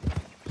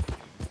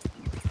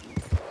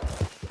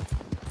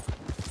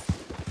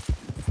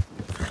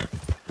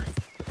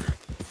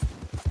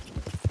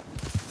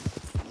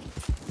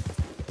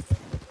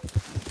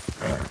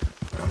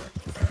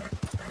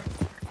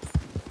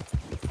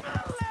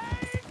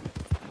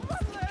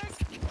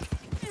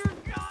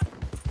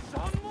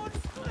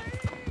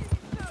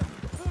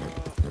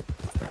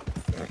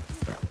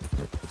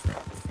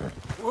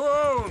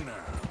 Whoa, now.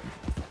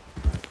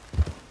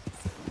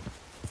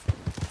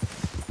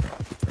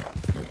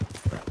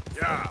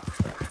 Yeah.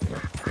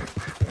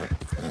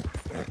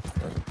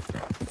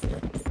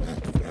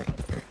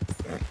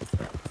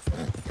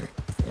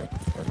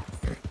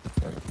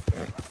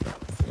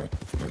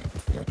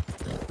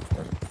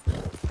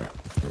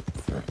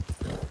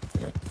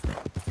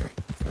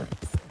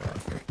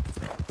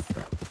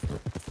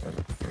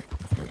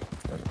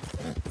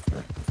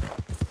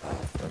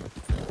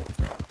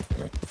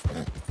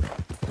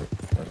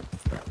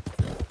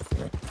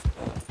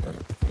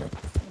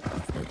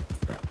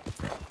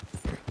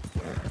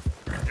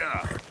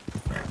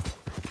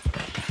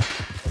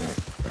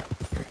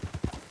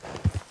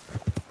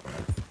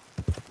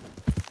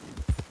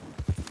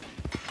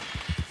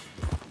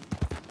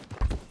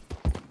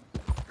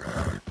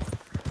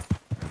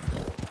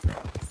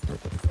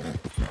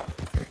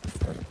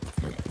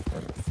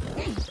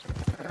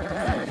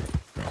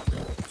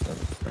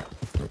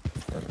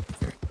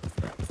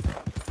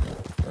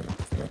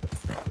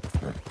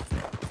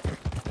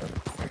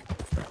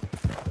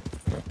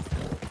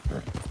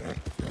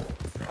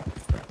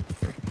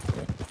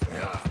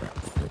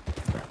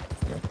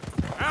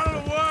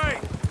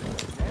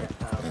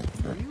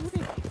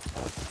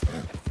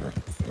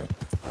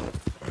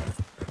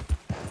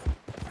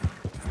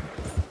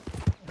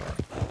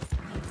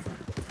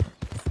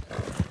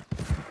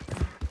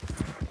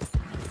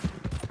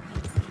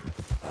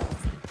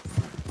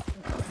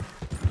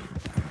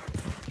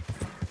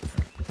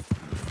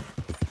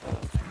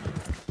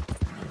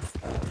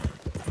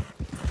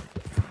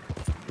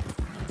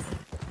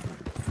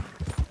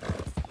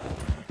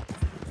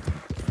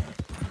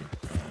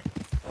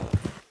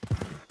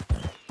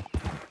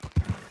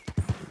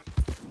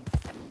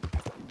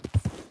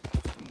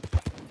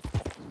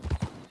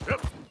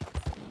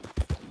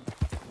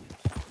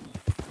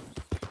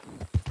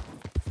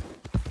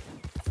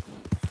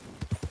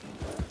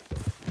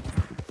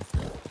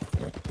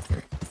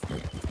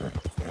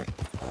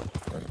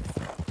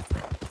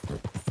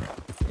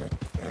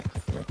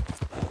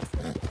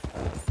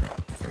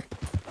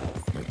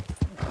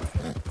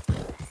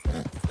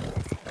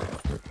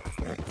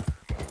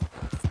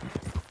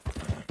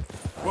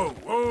 Whoa,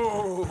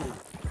 whoa!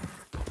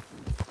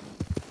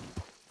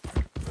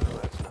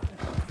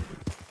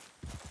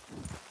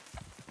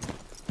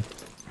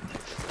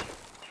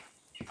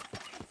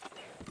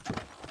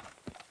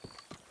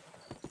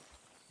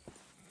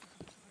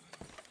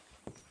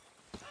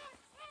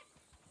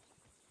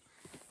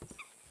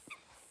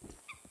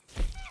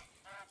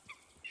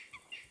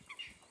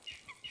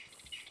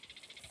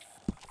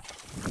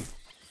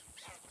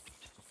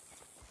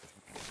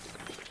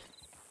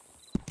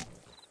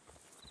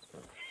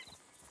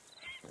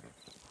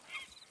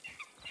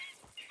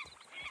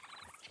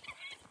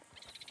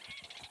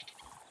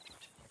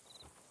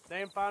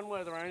 Damn fine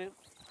weather, ain't it?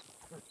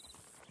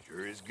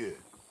 Sure is good.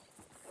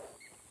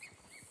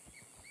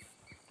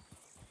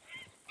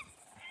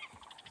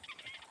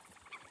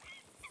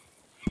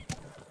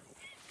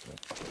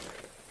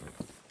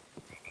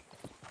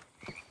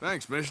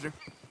 Thanks, mister.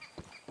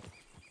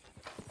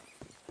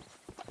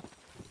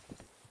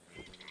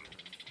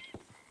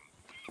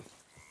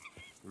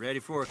 Ready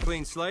for a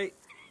clean slate?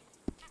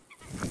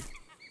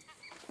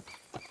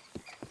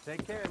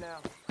 Take care now.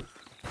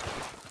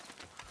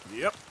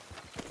 Yep.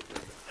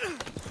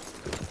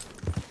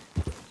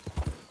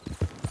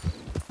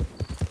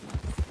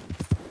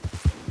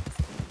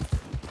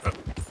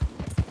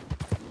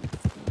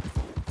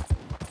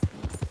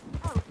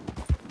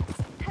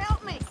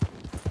 Help me!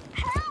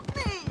 Help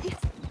me!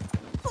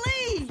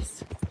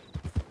 Please!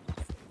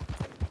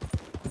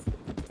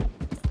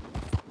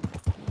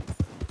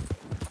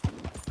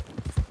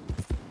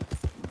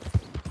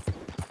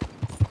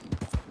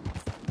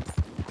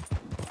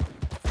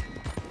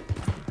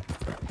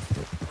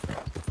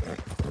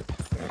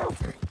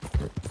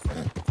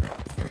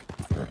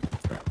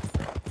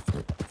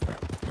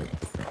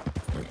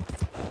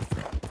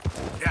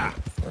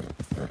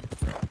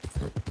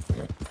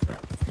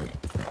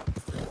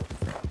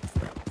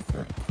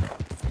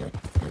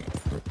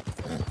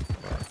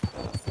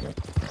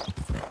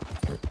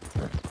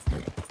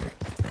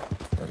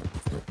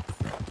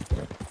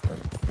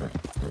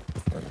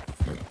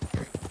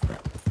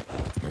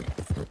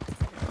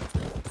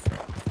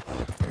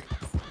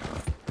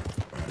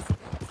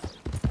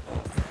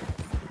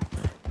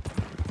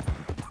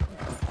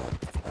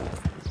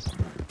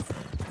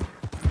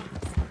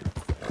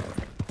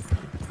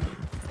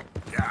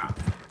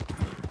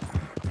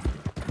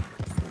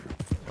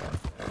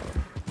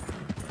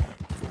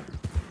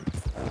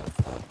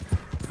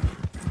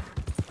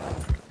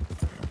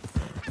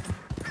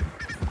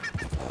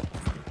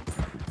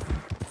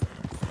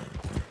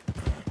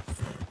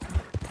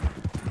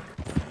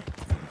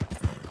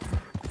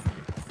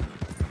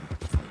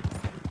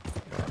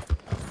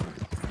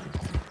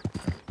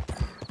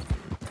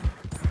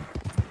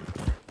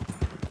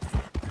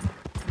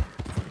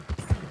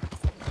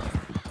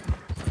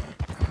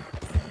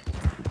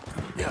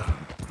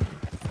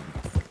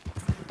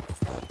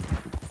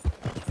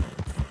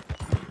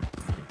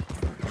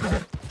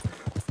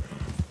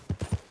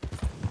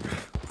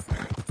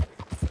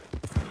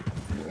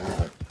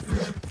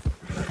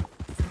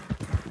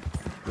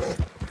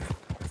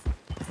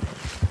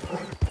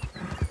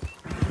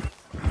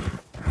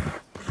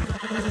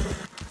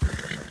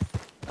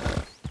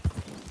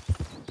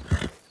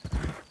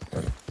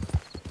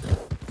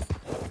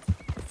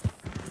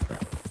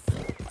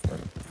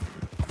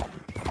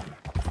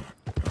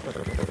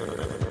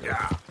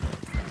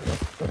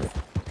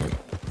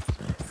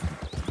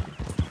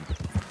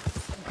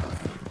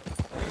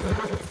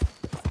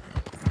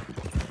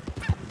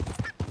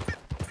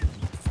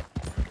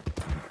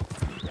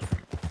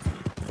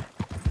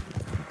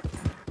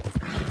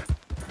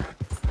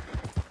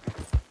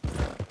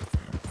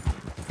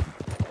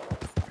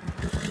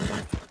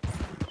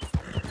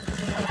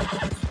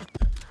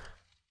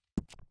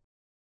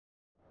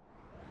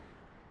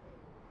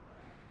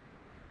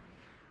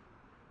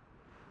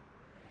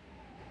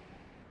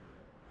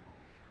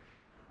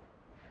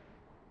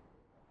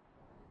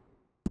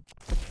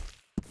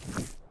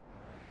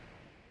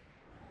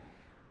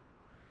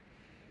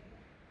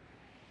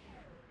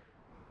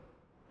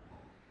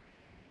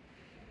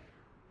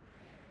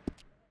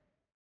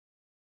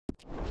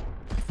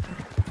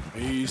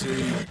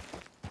 Easy.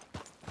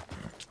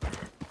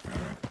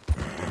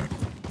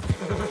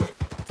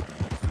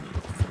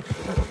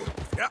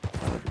 Yeah.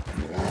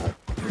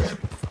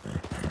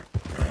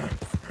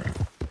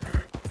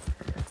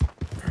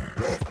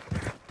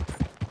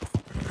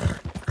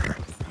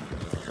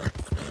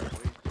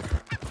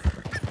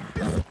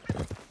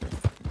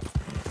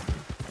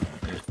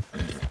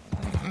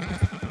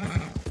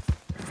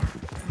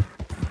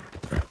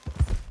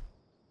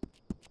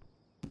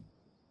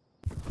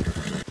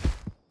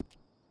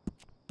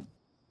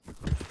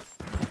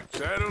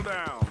 Settle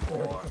down,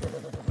 boy.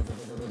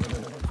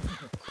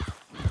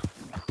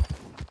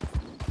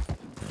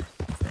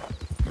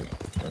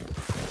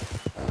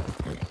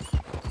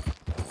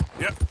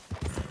 Yep.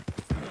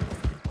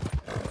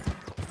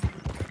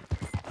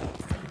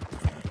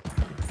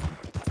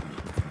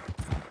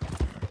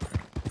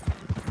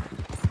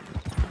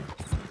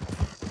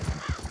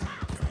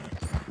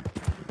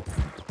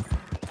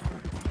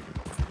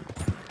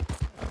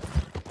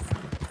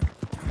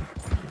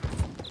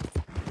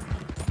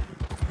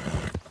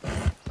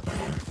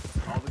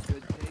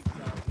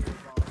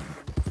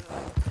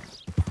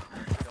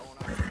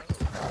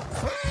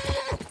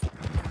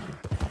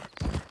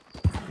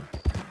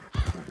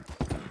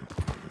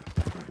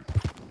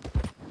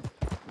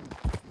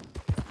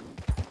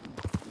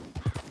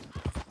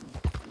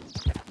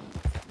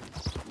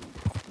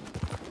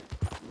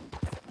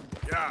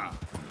 Yeah.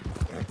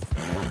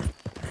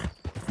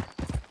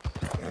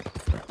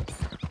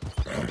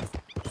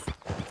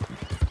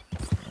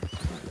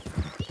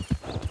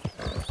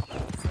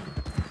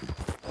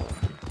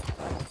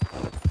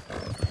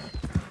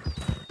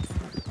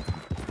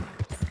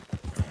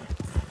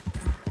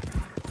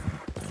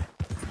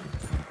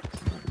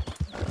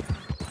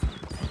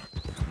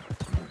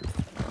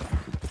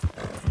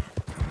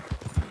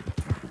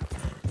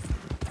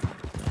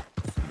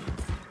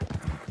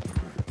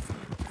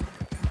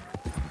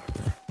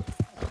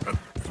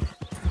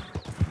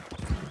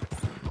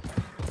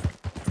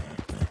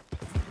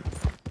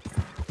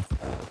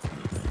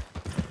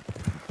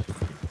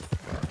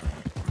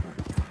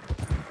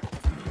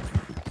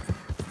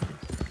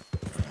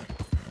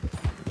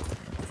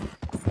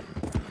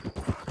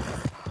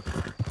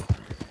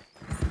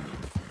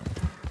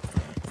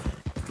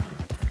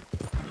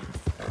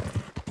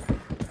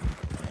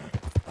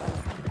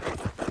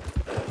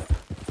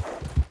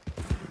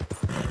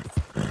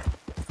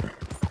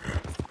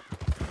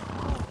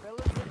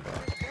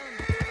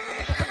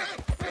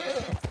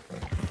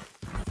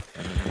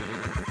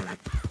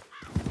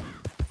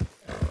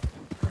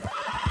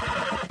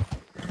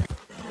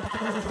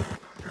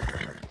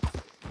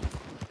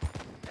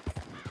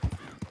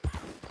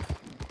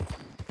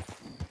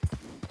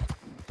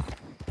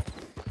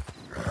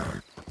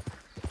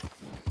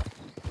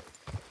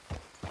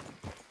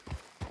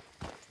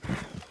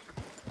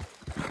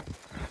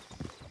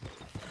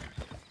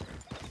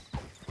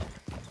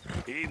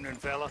 Evening,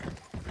 fella.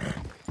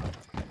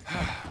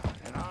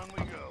 And on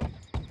we go.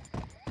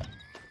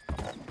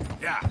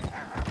 Yeah.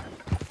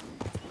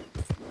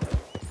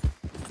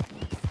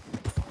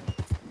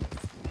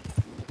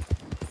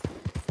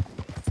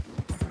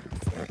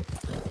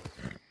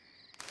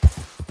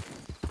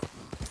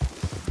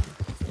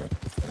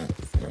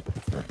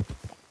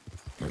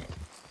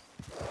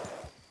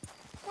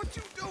 What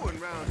you doing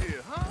around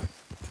here, huh?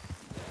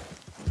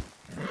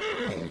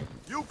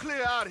 You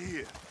clear out of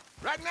here.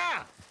 Right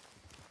now.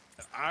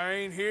 I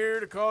ain't here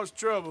to cause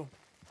trouble.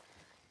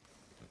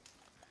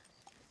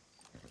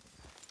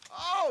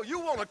 Oh, you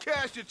want to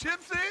cash your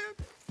chips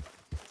in?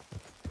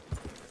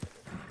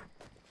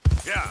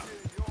 Yeah.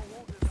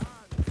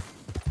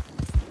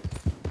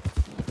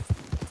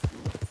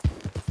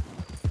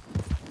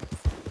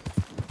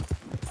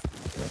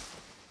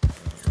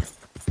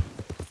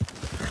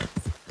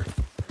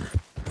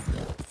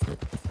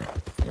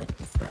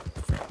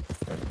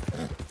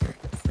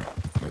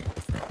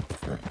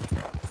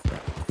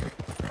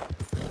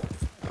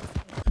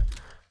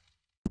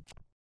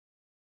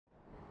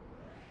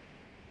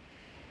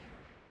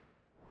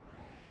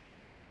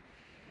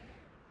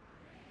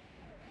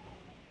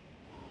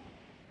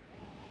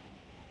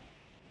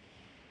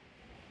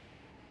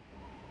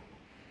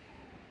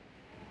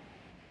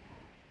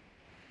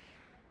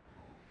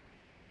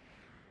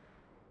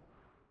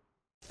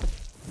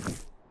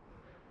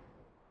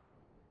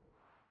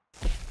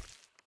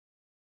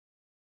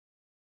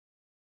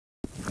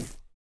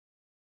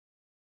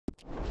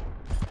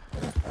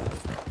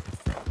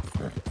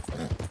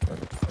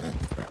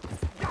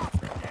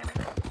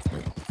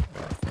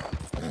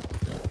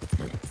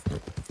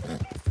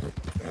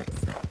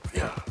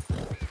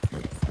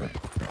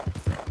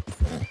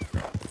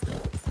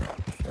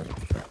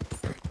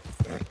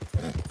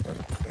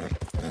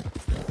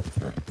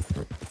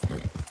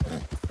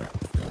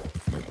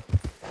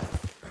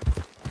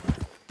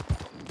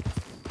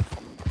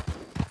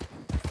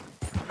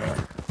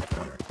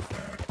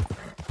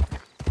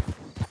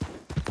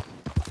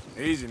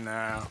 Easy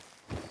now.